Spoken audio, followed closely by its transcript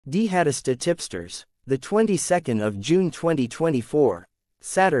Dehadistatipsters, the 22nd of June 2024,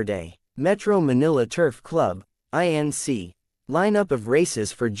 Saturday, Metro Manila Turf Club, INC. Lineup of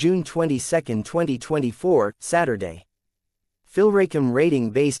races for June 22, 2024, Saturday. Philracum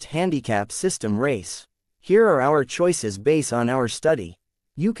rating-based handicap system race. Here are our choices based on our study.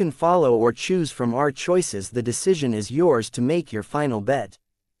 You can follow or choose from our choices. The decision is yours to make your final bet.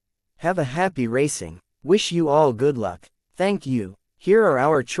 Have a happy racing. Wish you all good luck. Thank you. Here are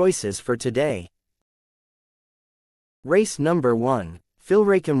our choices for today. Race number 1.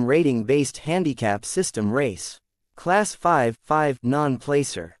 Philracum rating-based handicap system race. Class 5,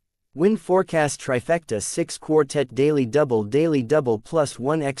 non-placer. Win forecast trifecta 6 quartet daily double plus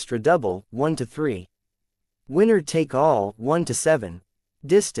 1 extra double, 1 to 3. Winner take all, 1 to 7.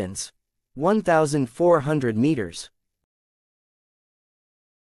 Distance, 1,400 meters.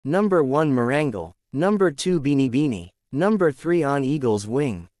 Number 1 Marangal, number 2 Beanie Beanie, number 3 On Eagle's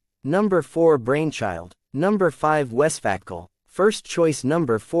Wing, number 4 Brainchild, number 5 Westphactyl, first choice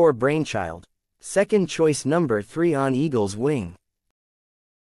number 4 Brainchild, second choice number 3 On Eagle's Wing.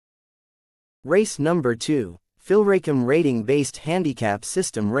 Race number 2, Philracum rating-based handicap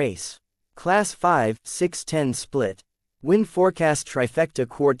system race. Class 5, 6-10 split. Win forecast trifecta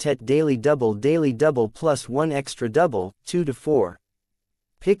quartet daily double plus 1 extra double, 2 to 4.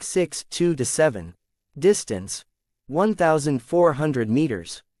 Pick 6, 2 to 7. Distance, 1,400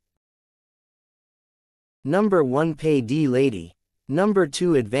 meters. Number 1 Pay D Lady, number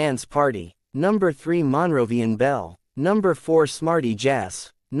 2 Advance Party, number 3 Monrovian Belle, number 4 Smarty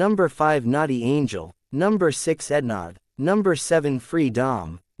Jas, number 5 Naughty Angel, number 6 Ednod, number 7 Free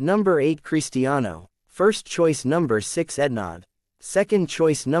Dom, number 8 Cristiano, first choice number 6 Ednod, second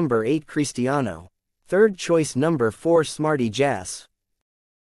choice number 8 Cristiano, third choice number 4 Smarty Jas.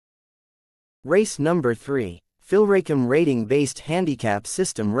 Race number 3, Philracum rating-based handicap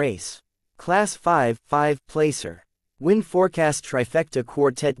system race. Class 5, placer. Win forecast trifecta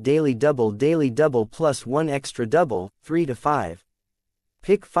quartet daily double plus 1 extra double, 3 to 5.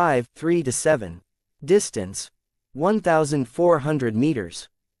 Pick 5, 3 to 7. Distance, 1,400 meters.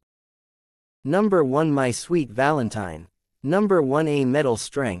 Number 1 My Sweet Valentine, number 1 A Metal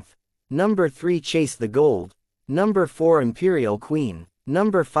Strength, number 3 Chase the Gold, number 4 Imperial Queen,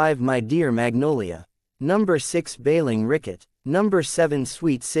 number 5 My Dear Magnolia, number 6 Bailing Ricket, number 7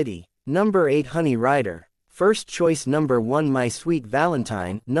 Sweet City, number 8 Honey Rider, first choice number 1 My Sweet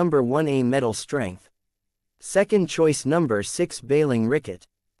Valentine, number 1 A Metal Strength, second choice number 6 Bailing Ricket,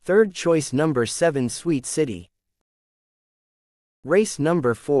 third choice number 7 Sweet City. Race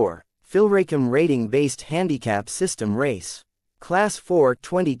number 4, Philracum rating-based handicap system race. Class 4,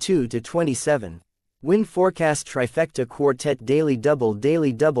 22 to 27. Win forecast trifecta quartet daily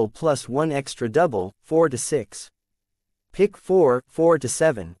double plus 1 extra double, 4 to 6. Pick 4, 4 to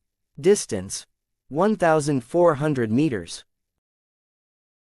 7. Distance, 1,400 meters.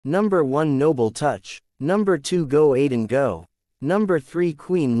 Number 1 Noble Touch, number 2 Go Aiden Go, number 3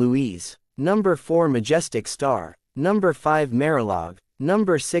 Queen Louise, number 4 Majestic Star, number 5 Marilog,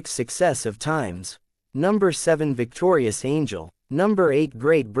 number 6 Success of Times, number 7 Victorious Angel, number 8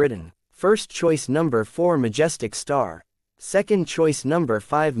 Great Britain, first choice number 4 Majestic Star, second choice number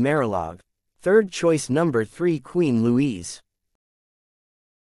 5 Marilog, third choice number 3 Queen Louise.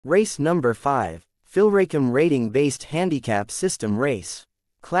 Race number 5, Philracum rating-based handicap system race.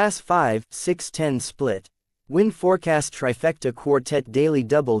 Class 5, 6-10 split. Win forecast trifecta quartet daily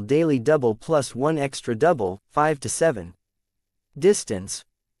double plus 1 extra double, 5 to 7. Distance,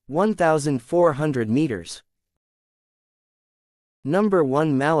 1,400 meters. Number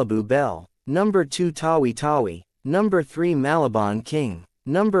 1 Malibu Belle, number 2 Tawi Tawi, number 3 Malabon King,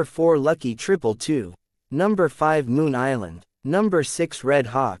 number 4 Lucky 222, number 5 Moon Island, number 6 Red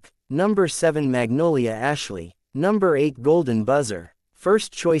Hawk, number 7 Magnolia Ashley, number 8 Golden Buzzer,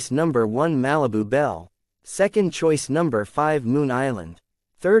 first choice number 1 Malibu Belle, second choice number 5 Moon Island,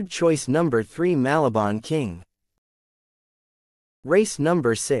 third choice number 3 Malabon King. Race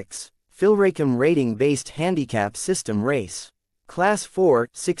number 6, Philracum rating-based handicap system race. Class 4,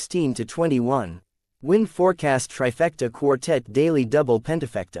 16 to 21. Win forecast trifecta quartet daily double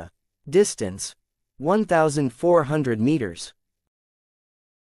pentafecta. Distance, 1,400 meters.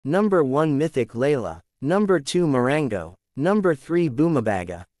 Number 1 Mythic Layla, number 2 Marango, number 3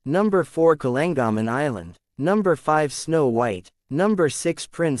 Boomabaga, number 4 Kalangaman Island, number 5 Snow White, number 6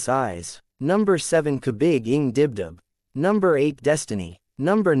 Prince Eyes, number 7 Kabig Ing Dibdib, number 8 Destiny,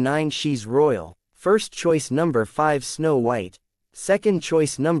 number 9 She's Royal, first choice number 5 Snow White, second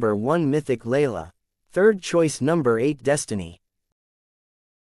choice number 1 Mythic Layla, third choice number 8 Destiny.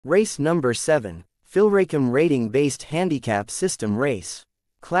 Race number 7, Philracum rating-based handicap system race.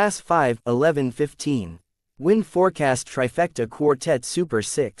 Class 5, 11, 15. Wind forecast trifecta quartet Super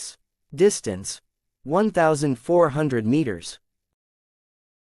 6. Distance 1,400 meters.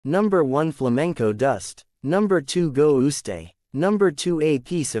 Number 1 Flamenco Dust. Number 2 Go Uste. Number 2 A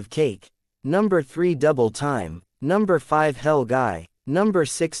Piece of Cake. Number 3 Double Time. Number 5 Hell Guy. Number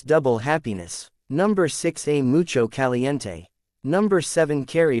 6 Double Happiness. Number 6 A Mucho Caliente. Number 7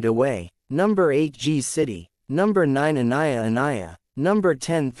 Carried Away. Number 8 G City. Number 9 Anaya Anaya. Number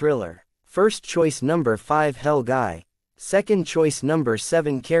 10 Thriller. First choice number 5 Hell Guy. Second choice number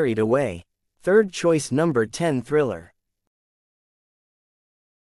 7 Carried Away. Third choice number 10 Thriller.